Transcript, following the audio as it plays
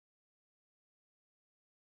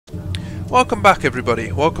Welcome back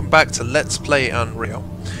everybody, welcome back to Let's Play Unreal.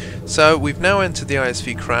 So we've now entered the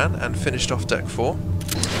ISV Kran and finished off deck 4. We're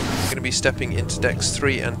going to be stepping into decks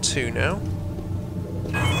 3 and 2 now.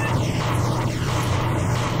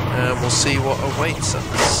 And we'll see what awaits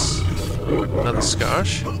us. Another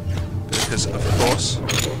Skaarj, because of course,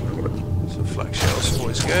 some flak shells,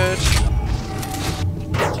 always good.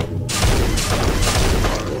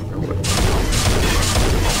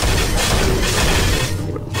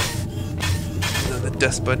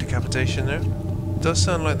 Death by decapitation there. Does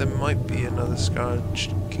sound like there might be another Skaarj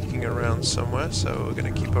kicking around somewhere, so we're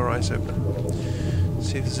going to keep our eyes open.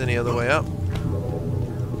 See if there's any other way up.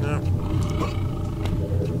 No.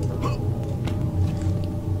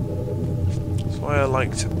 That's why I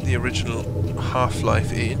liked the original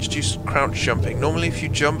Half-Life. It introduced crouch jumping. Normally if you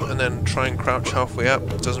jump and then try and crouch halfway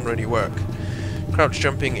up, it doesn't really work. Crouch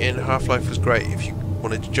jumping in Half-Life was great. If you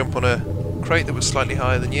wanted to jump on a crate that was slightly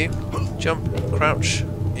higher than you, jump, crouch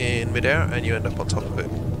in midair, and you end up on top of it.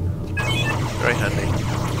 Very handy.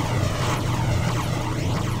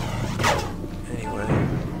 Anyway,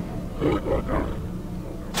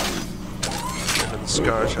 another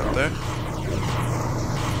Skaarj up there.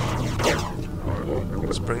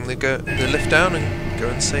 Let's bring the lift down and go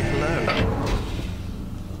and say hello.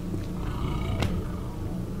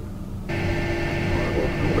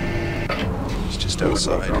 He's just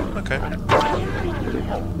outside. Okay.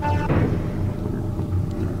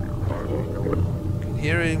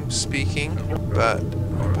 Hear him speaking, but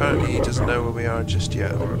apparently he doesn't know where we are just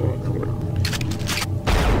yet.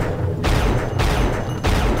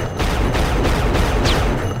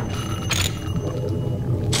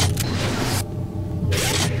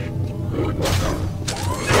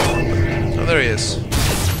 Oh, there he is.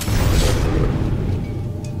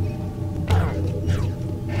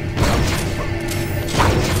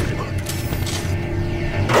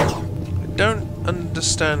 I don't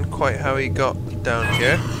understand quite how he got down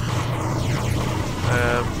here,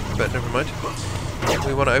 but never mind.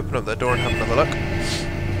 We want to open up that door and have another look.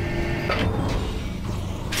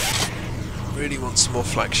 Really want some more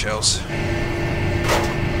flak shells.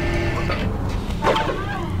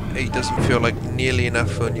 8 doesn't feel like nearly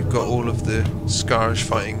enough when you've got all of the Skaarj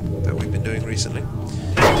fighting that we've been doing recently.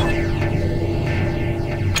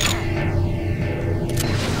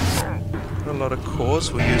 Got a lot of cores,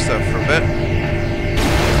 we'll use that for a bit.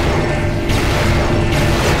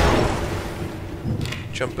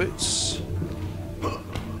 Jump boots.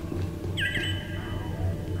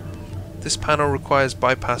 This panel requires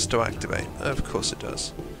bypass to activate. Of course it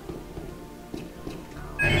does.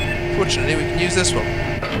 Fortunately, we can use this one.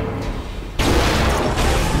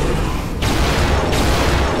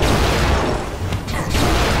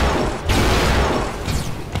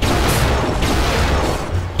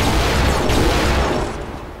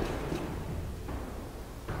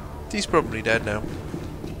 He's probably dead now.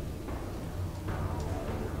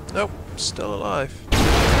 Nope, still alive.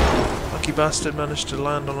 Lucky bastard managed to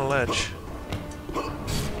land on a ledge.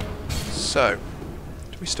 So,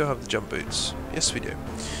 do we still have the jump boots? Yes, we do.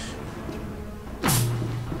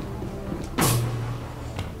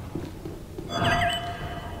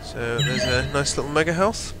 So there's a nice little mega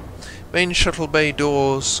health. Main shuttle bay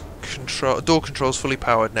door controls fully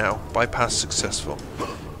powered now. Bypass successful.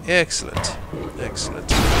 Excellent,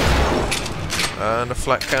 excellent. And a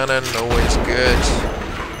flak cannon, always good.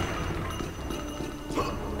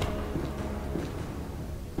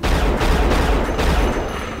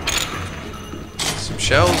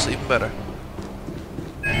 Shells, even better.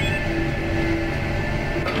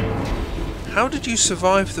 How did you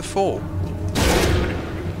survive the fall?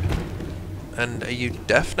 And are you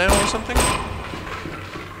deaf now or something?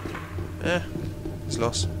 It's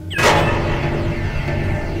lost.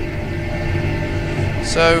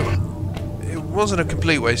 So, it wasn't a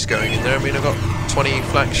complete waste going in there. I mean, I got 20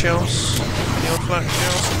 flak shells, 20 odd flak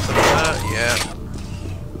shells, something like that, yeah.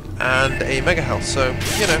 And a mega health, so,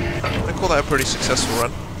 you know, I call that a pretty successful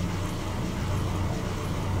run.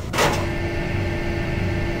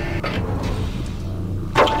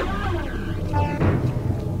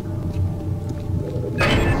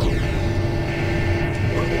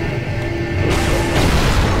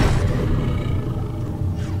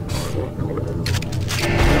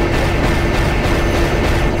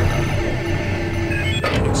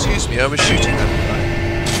 Excuse me, I was shooting that.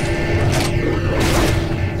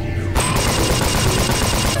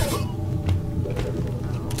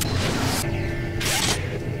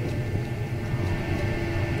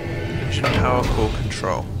 Power core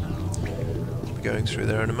control. We'll be going through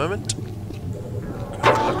there in a moment.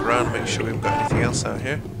 Have a look around, make sure we've got anything else out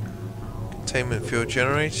here. Containment fuel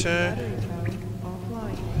generator.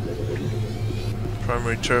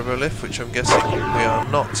 primary turbo lift, which I'm guessing we are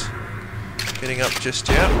not getting up just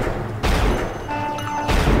yet.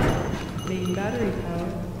 Main battery power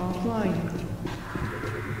offline.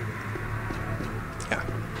 Yeah.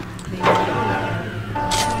 Main battery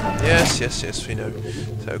power. Yes, we know.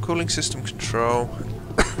 So, cooling system control.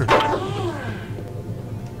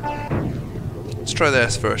 Let's try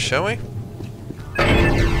this first, shall we?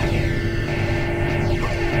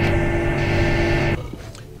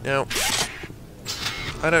 Now,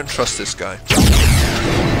 I don't trust this guy.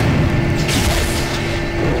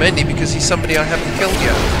 Mainly because he's somebody I haven't killed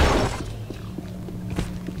yet.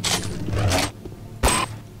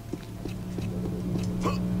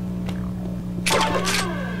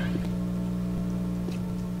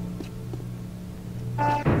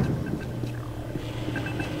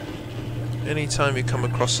 Anytime you come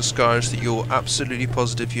across a Skaarj that you're absolutely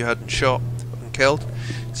positive you hadn't shot and killed,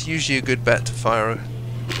 it's usually a good bet to fire a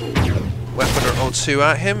weapon or two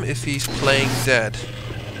at him if he's playing dead.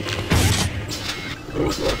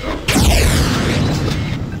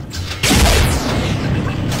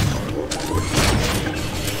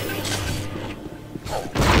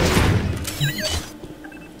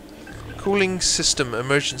 Cooling system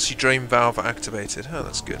emergency drain valve activated. Oh,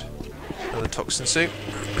 that's good. Another toxin suit.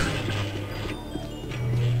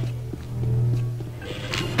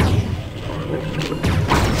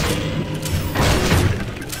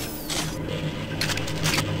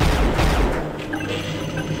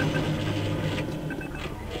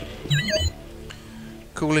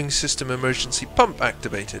 Cooling system emergency pump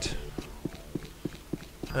activated.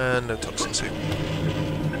 And no toxin suit.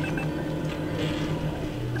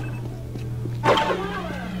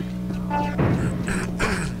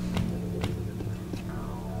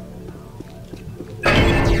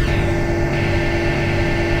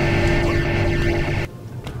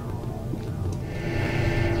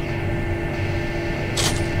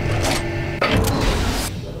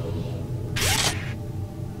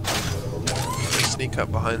 Sneak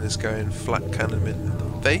up behind this guy and flat cannon him in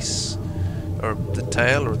the face, or the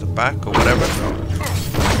tail, or the back, or whatever.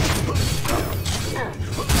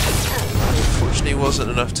 Unfortunately,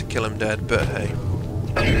 wasn't enough to kill him dead, but hey.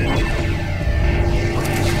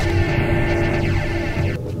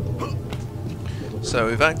 So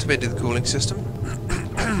we've activated the cooling system.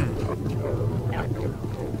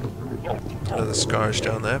 Another Skaarj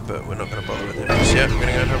down there, but we're not going to bother with him just yet. We're going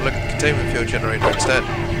to go and have a look at the containment field generator instead.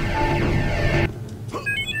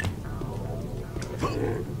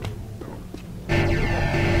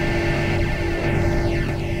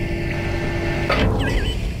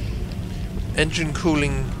 Engine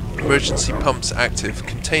cooling emergency pumps active.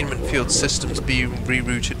 Containment field systems being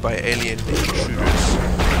rerouted by alien intruders.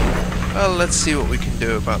 Well, let's see what we can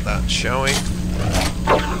do about that, shall we?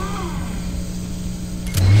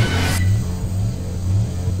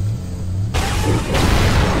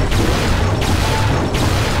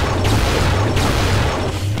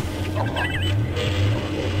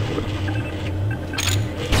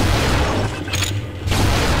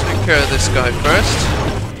 Take care of this guy first.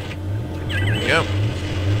 Yep.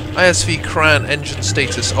 ISV Kran engine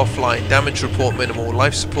status offline, damage report minimal,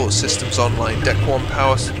 life support systems online, deck 1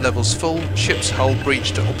 power levels full, ship's hull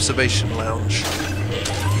breached, observation lounge.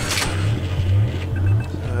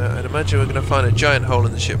 I'd imagine we're going to find a giant hole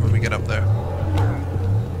in the ship when we get up there.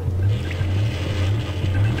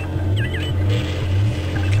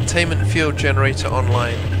 Containment field generator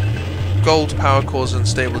online. Gold power cores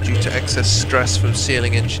unstable due to excess stress from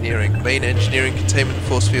sealing engineering. Main engineering containment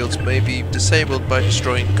force fields may be disabled by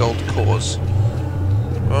destroying gold cores.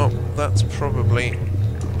 Well, that's probably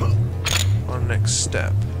our next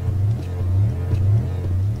step.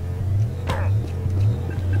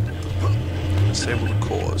 Disable the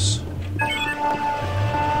cores.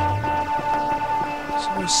 There's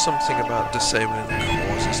always something about disabling the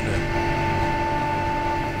cores, isn't it?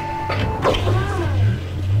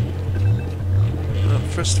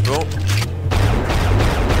 First of all,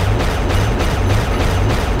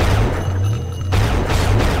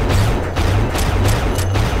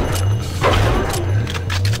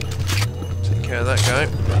 take care of that guy.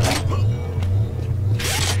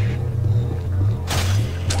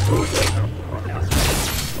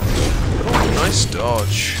 Oh, nice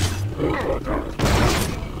dodge.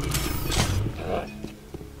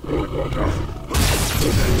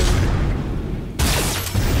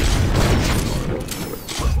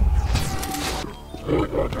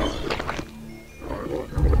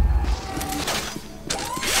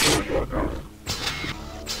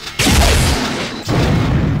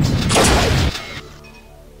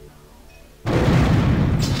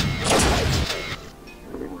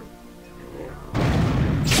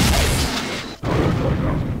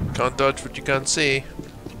 Can't dodge what you can't see.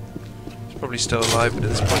 He's probably still alive, but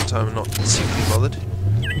at this point in time I'm not particularly bothered.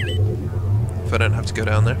 If I don't have to go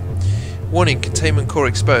down there. Warning, containment core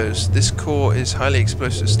exposed. This core is highly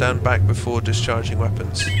explosive. Stand back before discharging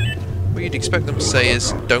weapons. What you'd expect them to say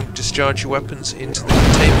is, don't discharge your weapons into the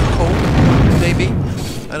containment core, maybe?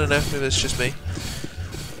 I don't know, maybe it's just me.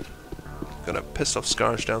 Got a pissed off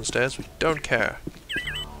Skaarj downstairs, we don't care.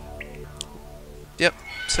 Yep,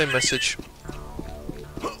 same message.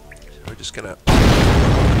 We're just gonna...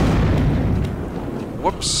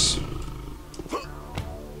 Whoops.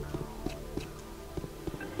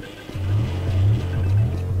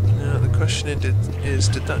 Now the question is,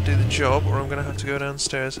 did that do the job, or I'm gonna have to go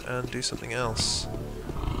downstairs and do something else?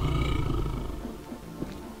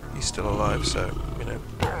 He's still alive, so, you know.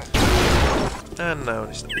 And now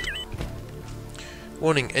he's not.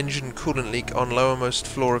 Warning, engine coolant leak on lowermost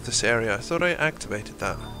floor of this area. I thought I activated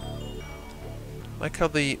that. Like how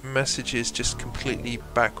the message is just completely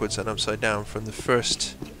backwards and upside down from the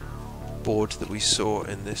first board that we saw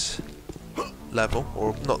in this level.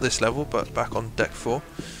 Or not this level, but back on deck 4.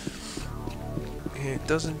 It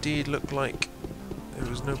does indeed look like there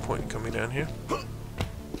was no point in coming down here.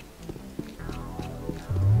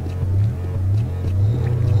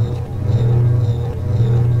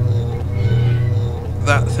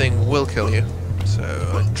 That thing will kill you, so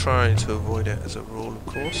I try to avoid it as a rule, of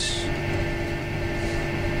course.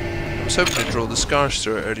 I was hoping to draw the Skaarj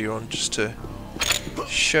through it earlier on just to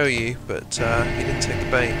show you, but he didn't take the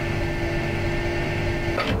bait.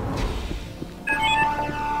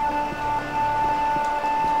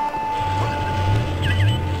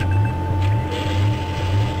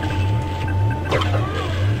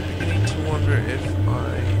 I'm beginning to wonder if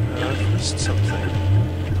I have missed something.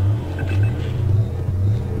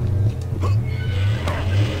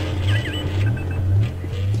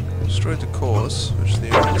 Destroyed the cores, which the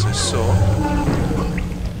others I saw.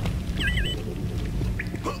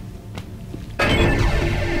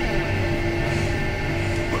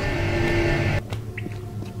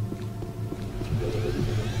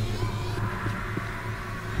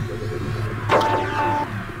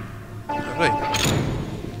 Lovely.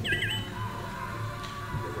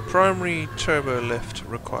 Primary turbo lift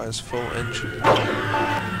requires full engine.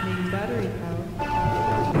 Main battery power.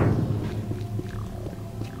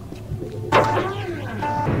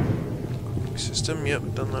 System, yep,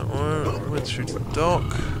 done that one. Went through to the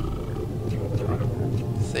dock.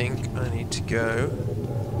 Think I need to go.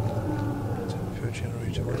 Pure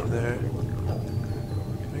generator right there.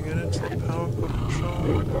 Can I get into the power core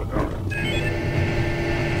control?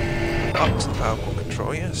 Up to the power core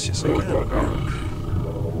control, yes, yes I can.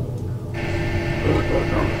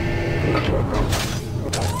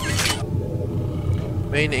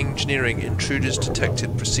 Main engineering, intruders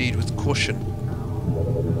detected, proceed with caution.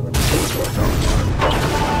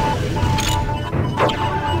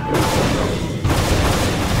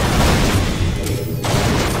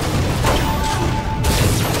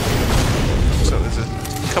 So there's a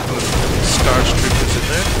couple of Skaarj troopers in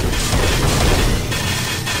there.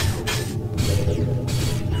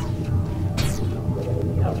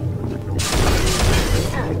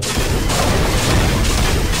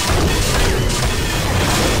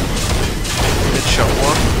 Hit shot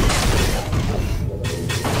one.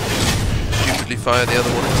 Stupidly fire the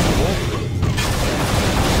other one into the wall.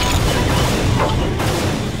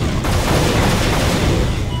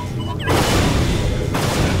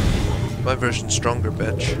 My version's stronger,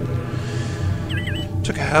 bitch.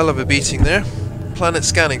 Took a hell of a beating there. Planet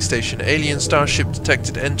scanning station. Alien starship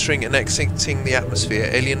detected entering and exiting the atmosphere.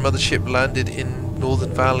 Alien mothership landed in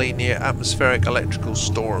Northern Valley near atmospheric electrical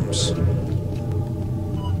storms.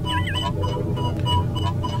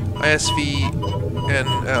 ISV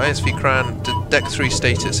Kran, Deck 3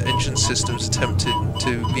 status. Engine systems attempted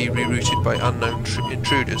to be rerouted by unknown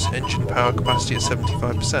intruders. Engine power capacity at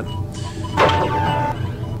 75%.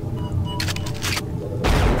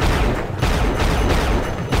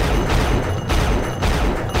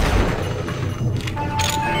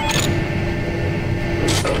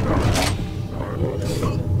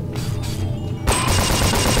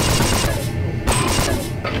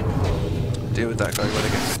 Deal with that guy when I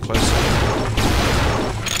get closer.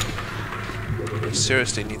 I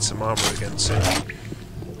seriously need some armor again soon.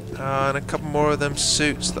 And a couple more of them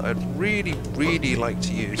suits that I'd really like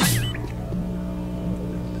to use.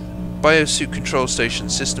 Biosuit control station,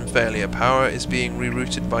 system failure. Power is being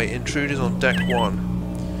rerouted by intruders on deck 1.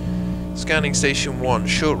 Scanning station 1.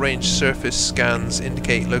 Short-range surface scans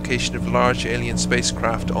indicate location of large alien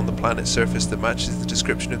spacecraft on the planet's surface that matches the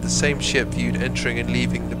description of the same ship viewed entering and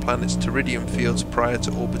leaving the planet's teridium fields prior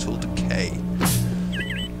to orbital decay.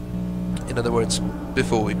 In other words,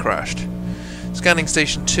 before we crashed. Scanning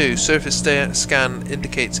Station 2. Surface scan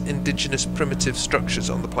indicates indigenous primitive structures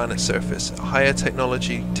on the planet's surface. A higher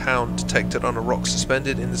technology town detected on a rock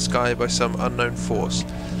suspended in the sky by some unknown force.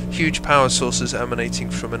 Huge power sources emanating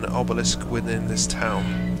from an obelisk within this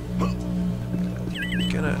town.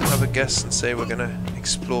 Gonna have a guess and say we're gonna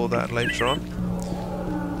explore that later on.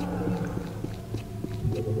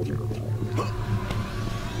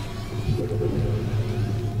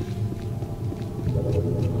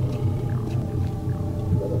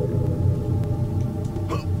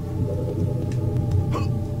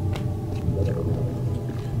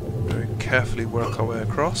 Very carefully work our way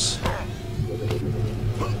across.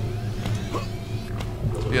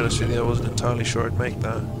 To be honest with you, I wasn't entirely sure I'd make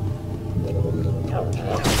that.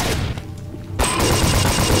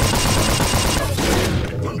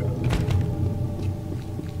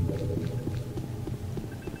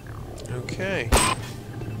 Okay.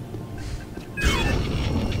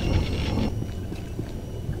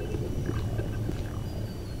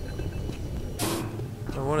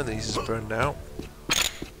 Now one of these is burned out.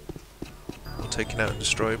 Or taken out and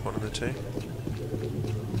destroyed, one of the two.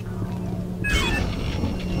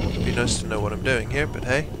 It'd be nice to know what I'm doing here, but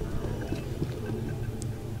hey.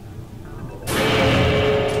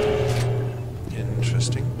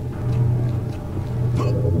 Interesting.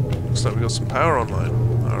 Looks like we got some power online.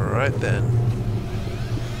 Alright then.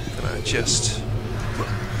 Gonna just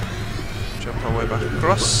jump our way back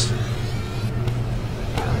across.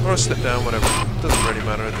 Or slip down, whatever. Doesn't really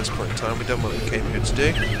matter at this point in time. We've done what we came here to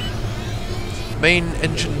do. Main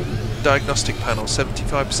engine diagnostic panel.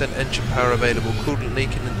 75% engine power available. Coolant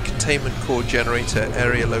leak in the containment core generator.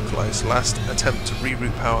 Area localized. Last attempt to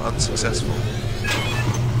reroute power unsuccessful.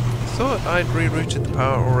 Thought I'd rerouted the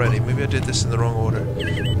power already. Maybe I did this in the wrong order.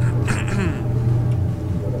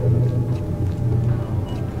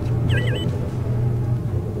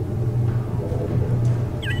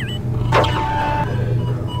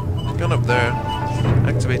 Gone up there,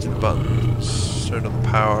 activated the buttons, turned on the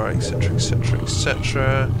power, etc, etc,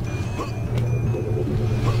 etc.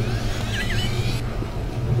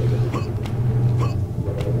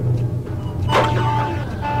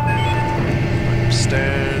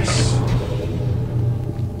 Upstairs.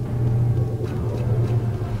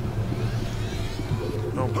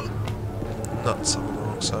 Oh, nuts on the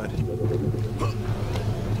wrong side.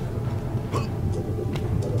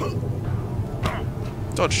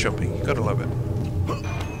 Dodge jumping, you gotta love it.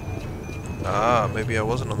 Ah, maybe I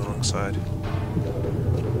wasn't on the wrong side.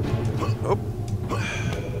 Oh.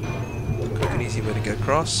 Quick and easy way to get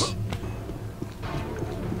across.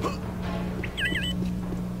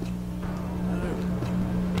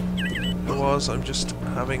 I'm just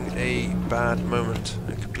having a bad moment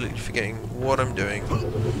and completely forgetting what I'm doing.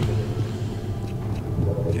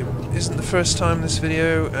 It isn't the first time this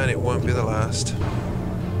video, and it won't be the last.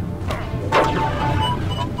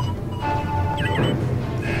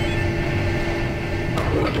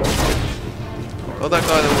 Well, that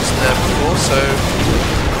guy that wasn't there before, so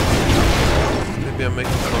maybe I'm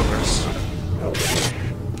making progress.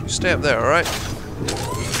 You stay up there, alright?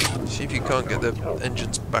 See if you can't get the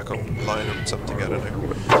engines back online or something, I don't know.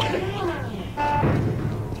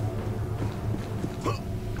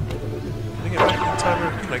 Can I get back on the timer?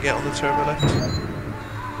 Can I get on the turbo left?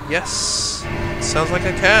 Yes! Sounds like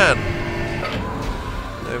I can!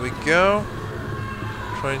 There we go.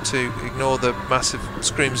 Trying to ignore the massive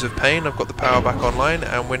screams of pain. I've got the power back online,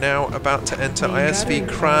 and we're now about to enter ISV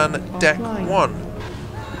Kran Deck 1.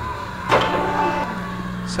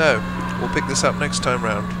 So, we'll pick this up next time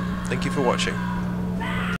round. Thank you for watching.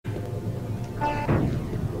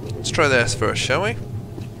 Let's try this first, shall we?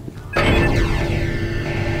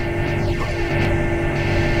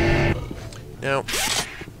 Now,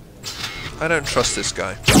 I don't trust this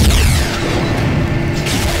guy.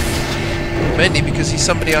 Mainly because he's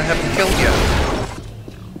somebody I haven't killed yet.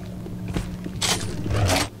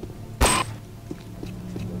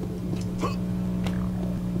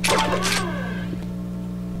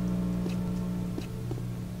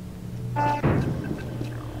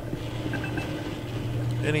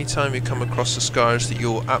 Anytime you come across a Skaarj that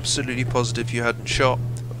you're absolutely positive you hadn't shot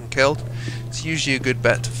and killed, it's usually a good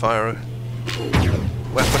bet to fire a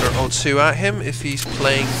weapon or two at him if he's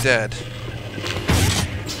playing dead.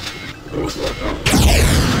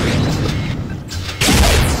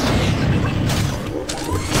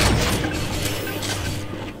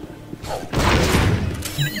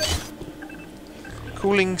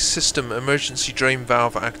 Cooling system emergency drain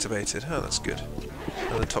valve activated. Oh, that's good.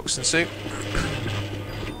 Another toxin suit.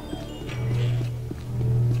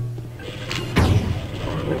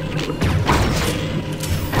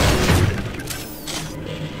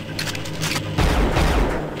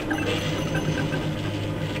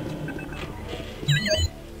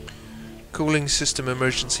 Cooling system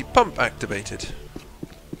emergency pump activated.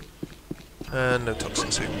 And no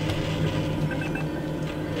toxin soup.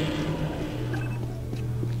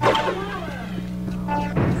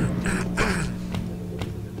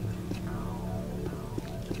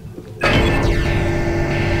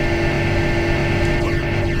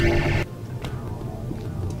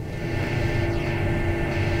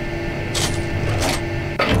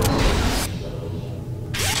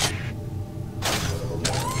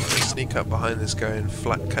 Sneak up behind this guy and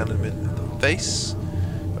flat cannon him in the face,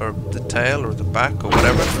 or the tail, or the back, or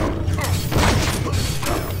whatever.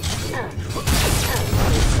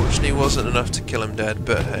 Unfortunately, wasn't enough to kill him dead,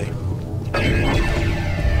 but hey.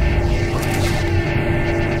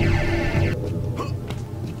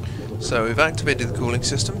 So we've activated the cooling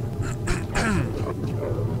system.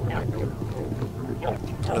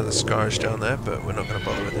 Another Skaarj down there, but we're not going to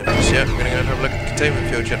bother with him just yet. We're going to go and have a look at the containment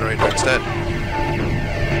field generator instead.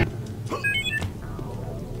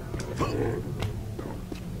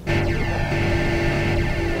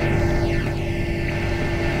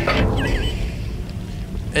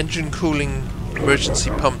 Engine cooling emergency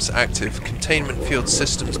pumps active. Containment field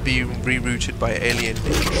systems being rerouted by alien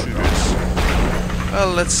intruders.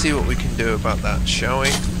 Well, let's see what we can do about that, shall we?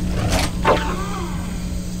 Take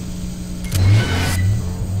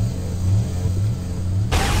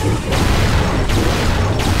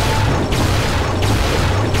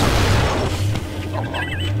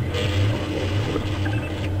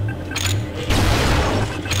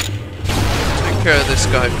care of this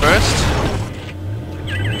guy first.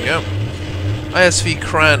 Yep. ISV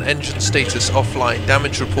Kran engine status offline.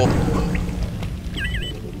 Damage report.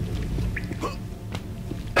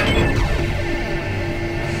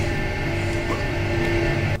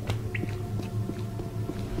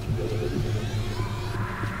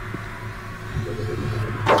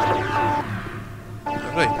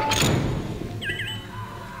 Lovely.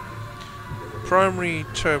 Primary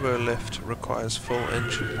turbo lift requires full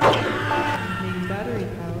engine. Main battery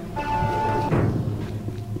power.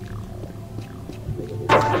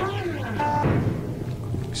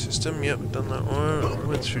 System, yep, done that one.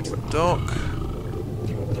 Went through to the dock.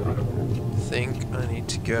 Think I need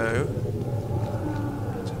to go.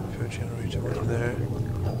 Fuel generator right there.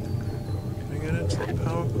 Can I get into the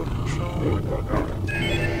power core control?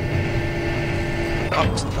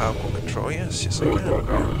 Up to the power core control, yes, yes I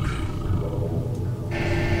can.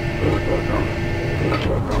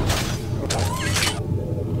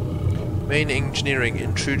 Main engineering,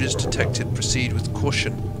 intruders detected, proceed with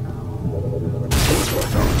caution.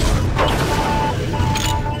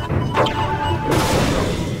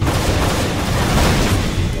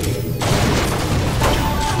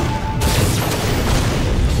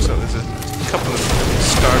 So there's a couple of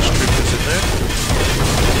Skaarj troopers in there.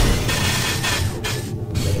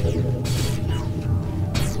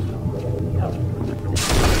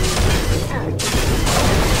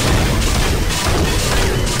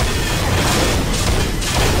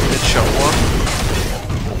 Headshot one.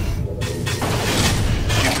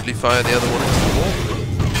 Stupidly fire the other one into the wall.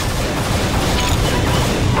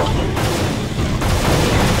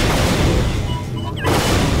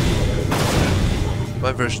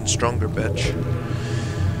 My version's stronger, bitch.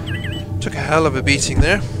 Took a hell of a beating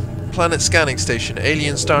there. Planet scanning station.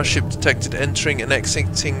 Alien starship detected entering and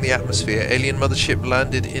exiting the atmosphere. Alien mothership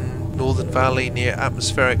landed in Northern Valley near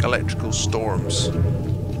atmospheric electrical storms.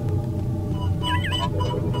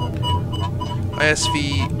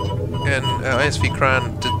 ISV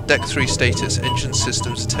Kran Deck 3 status. Engine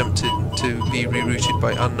systems attempted to be rerouted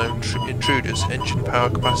by unknown intruders. Engine power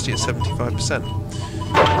capacity at 75%.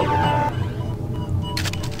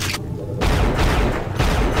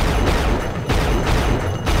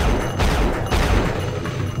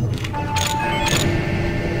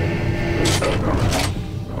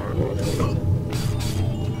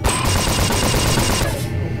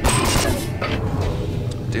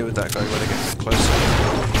 Deal with that guy when I get a bit closer.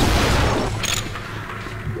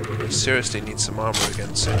 I seriously need some armor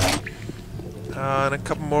again soon. And a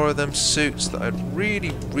couple more of them suits that I'd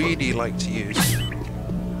really like to use.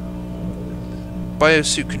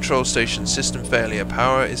 Biosuit control station, system failure.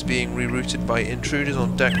 Power is being rerouted by intruders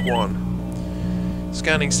on deck 1.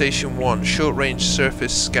 Scanning station 1. Short-range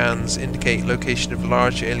surface scans indicate location of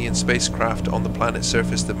large alien spacecraft on the planet's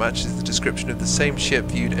surface that matches the description of the same ship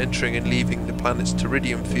viewed entering and leaving the planet's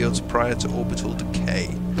teridium fields prior to orbital decay.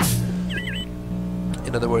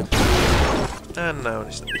 In other words... And now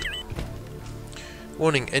it's not.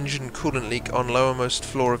 Warning, engine coolant leak on lowermost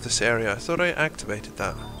floor of this area. I thought I activated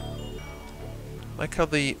that. Like how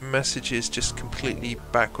the message is just completely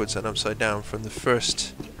backwards and upside down from the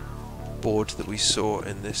first board that we saw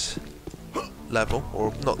in this level,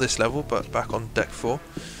 or not this level, but back on deck 4.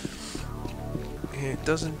 It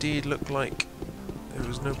does indeed look like there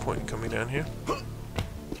was no point in coming down here.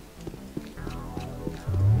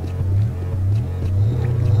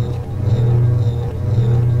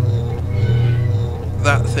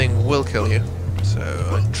 That thing will kill you, so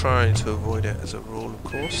I try to avoid it as a rule, of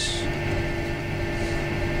course. I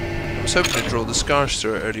was hoping to draw the Skaarj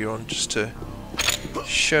through it earlier on just to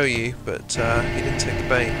show you, but he didn't take the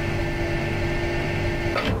bait.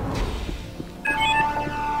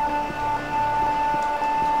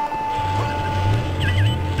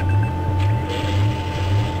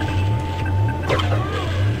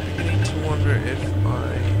 Beginning to wonder if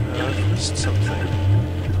I have missed something.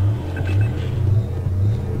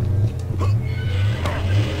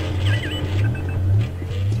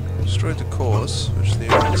 Destroyed the cause, which the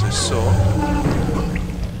audience saw.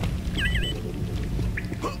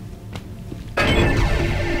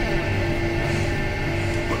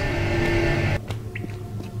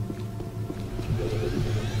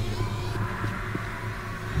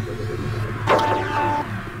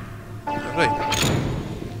 Lovely.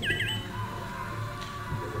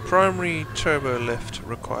 Primary turbo lift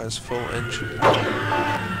requires full engine power.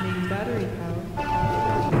 Main battery power.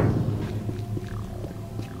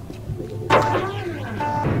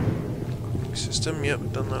 System, yep,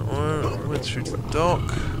 done that one. Went through to the dock.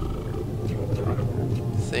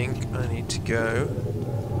 Think I need to go.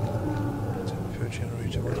 Pure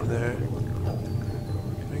generator right there.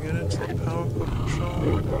 Can I get into the power core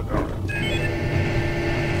control?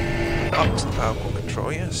 Up to the power core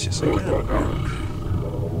control, yes, yes I can.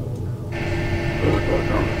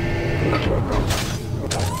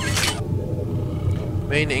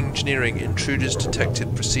 Main engineering, intruders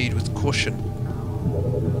detected, proceed with caution.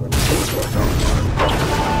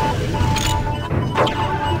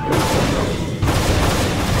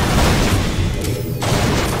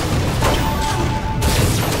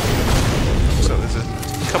 So there's a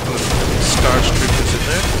couple of Skaarj troopers in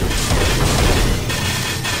there.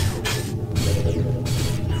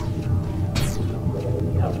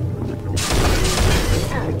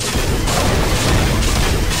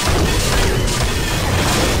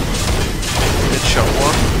 Hit shot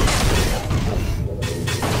one.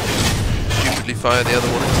 Stupidly fire the other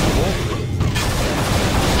one into the wall.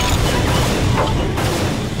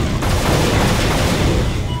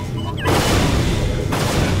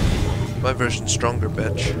 My version's stronger,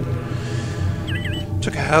 bitch.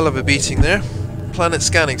 Took a hell of a beating there. Planet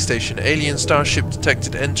scanning station. Alien starship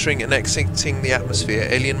detected entering and exiting the atmosphere.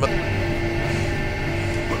 Alien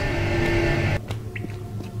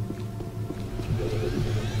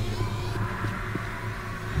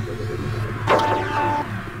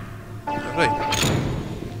Lovely.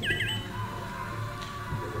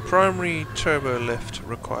 Primary turbo lift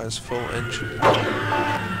requires full engine power.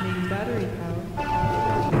 Main battery power.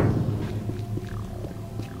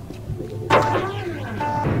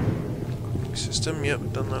 System, yep,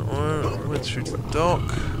 done that one. Went through to the dock.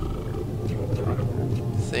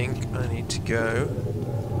 Think I need to go.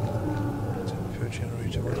 Pure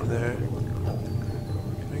generator right there.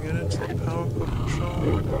 Can I get into the power core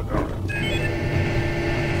control?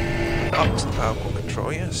 Up to the power core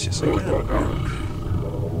control, yes, yes I can.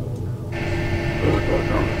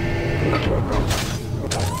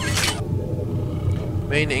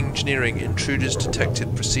 Main engineering, intruders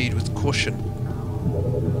detected, proceed with caution.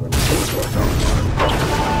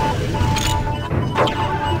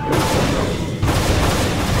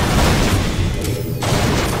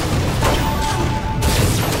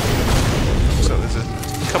 So there's a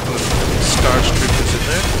couple of Skaarj troopers in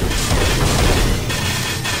there.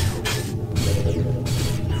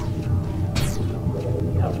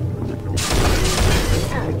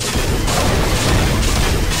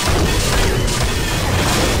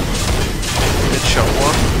 Hit shot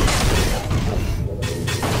one.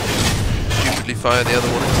 Stupidly fire the other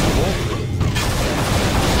one into the wall.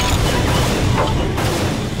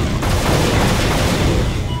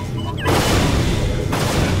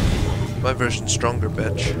 My version's stronger,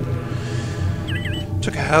 bitch.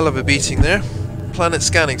 Took a hell of a beating there. Planet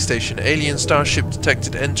scanning station. Alien starship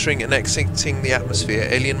detected entering and exiting the atmosphere.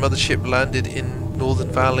 Alien mothership landed in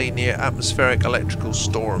Northern Valley near atmospheric electrical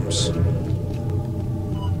storms.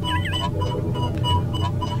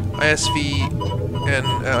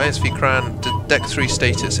 ISV Kran, Deck 3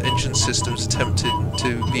 status. Engine systems attempted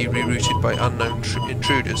to be rerouted by unknown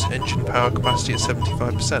intruders. Engine power capacity at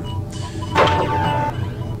 75%.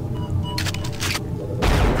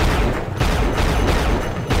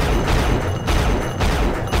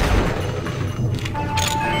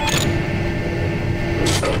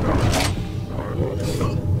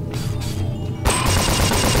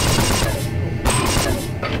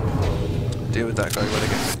 that guy when I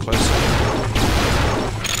get a bit closer.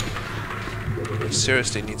 I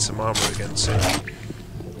seriously need some armor again soon.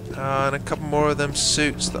 And a couple more of them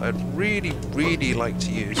suits that I'd really like to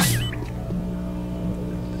use.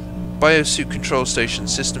 Biosuit control station,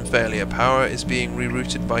 system failure. Power is being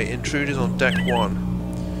rerouted by intruders on deck 1.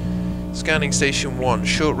 Scanning station 1.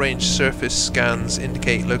 Short-range surface scans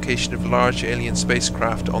indicate location of large alien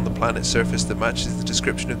spacecraft on the planet's surface that matches the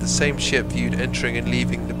description of the same ship viewed entering and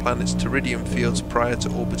leaving the planet's teridium fields prior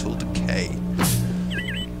to orbital decay.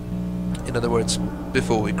 In other words,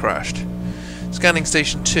 before we crashed. Scanning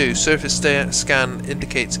station 2. Surface scan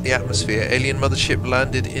indicates the atmosphere. Alien mothership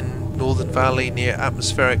landed in Northern Valley near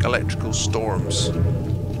atmospheric electrical storms.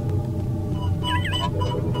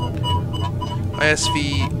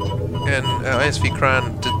 ISV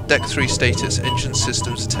Kran, deck 3 status. Engine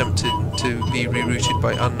systems attempted to be rerouted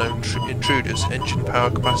by unknown intruders. Engine power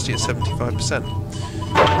capacity at 75%.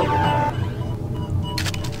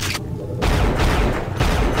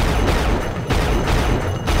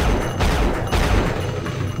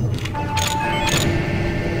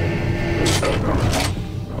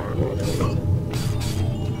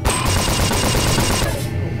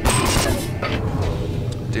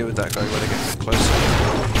 Deal with that guy when I get a bit closer.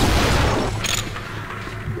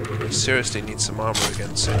 I seriously need some armor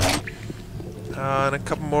again soon. And a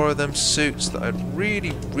couple more of them suits that I'd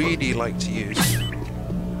really like to use.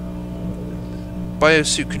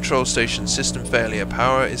 Biosuit control station, system failure.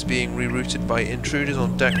 Power is being rerouted by intruders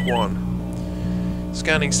on deck 1.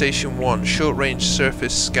 Scanning station 1. Short-range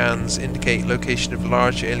surface scans indicate location of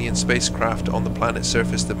large alien spacecraft on the planet's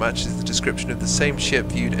surface that matches the description of the same ship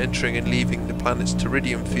viewed entering and leaving the planet's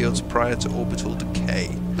teridium fields prior to orbital decay.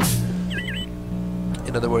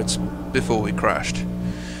 In other words, before we crashed.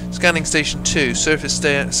 Scanning station 2. Surface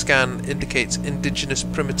scan indicates indigenous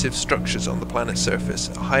primitive structures on the planet's surface.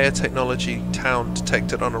 A higher technology town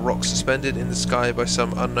detected on a rock suspended in the sky by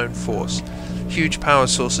some unknown force. Huge power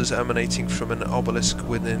sources emanating from an obelisk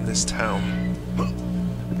within this town.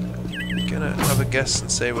 I'm gonna have a guess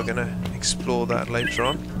and say we're gonna explore that later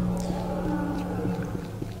on.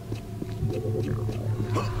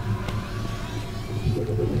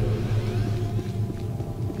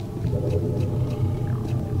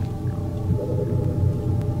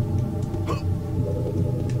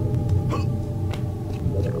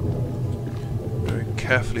 Very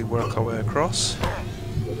carefully work our way across.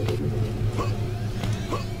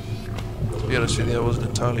 To be honest with you, I wasn't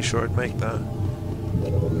entirely sure I'd make that.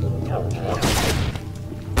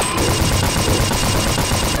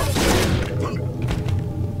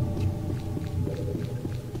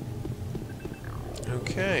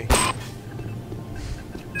 Okay.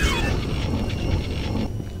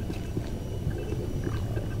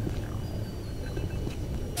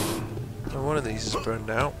 Now one of these is burned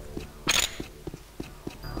out.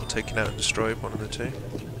 Or taken out and destroyed, one of the two.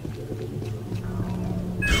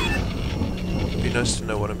 Be nice to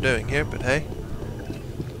know what I'm doing here, but hey.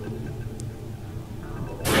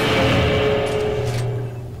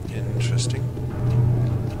 Interesting.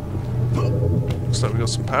 Looks like we got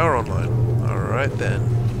some power online. Alright then.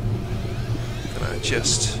 Gonna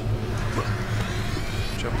just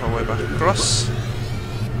jump our way back across.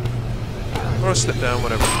 Or slip down,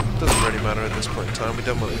 whatever. Doesn't really matter at this point in time. We've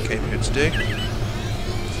done what we came here to do.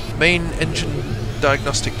 Main engine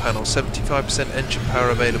diagnostic panel, 75% engine power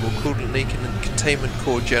available, coolant leak and containment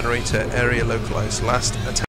core generator area localized. Last attack.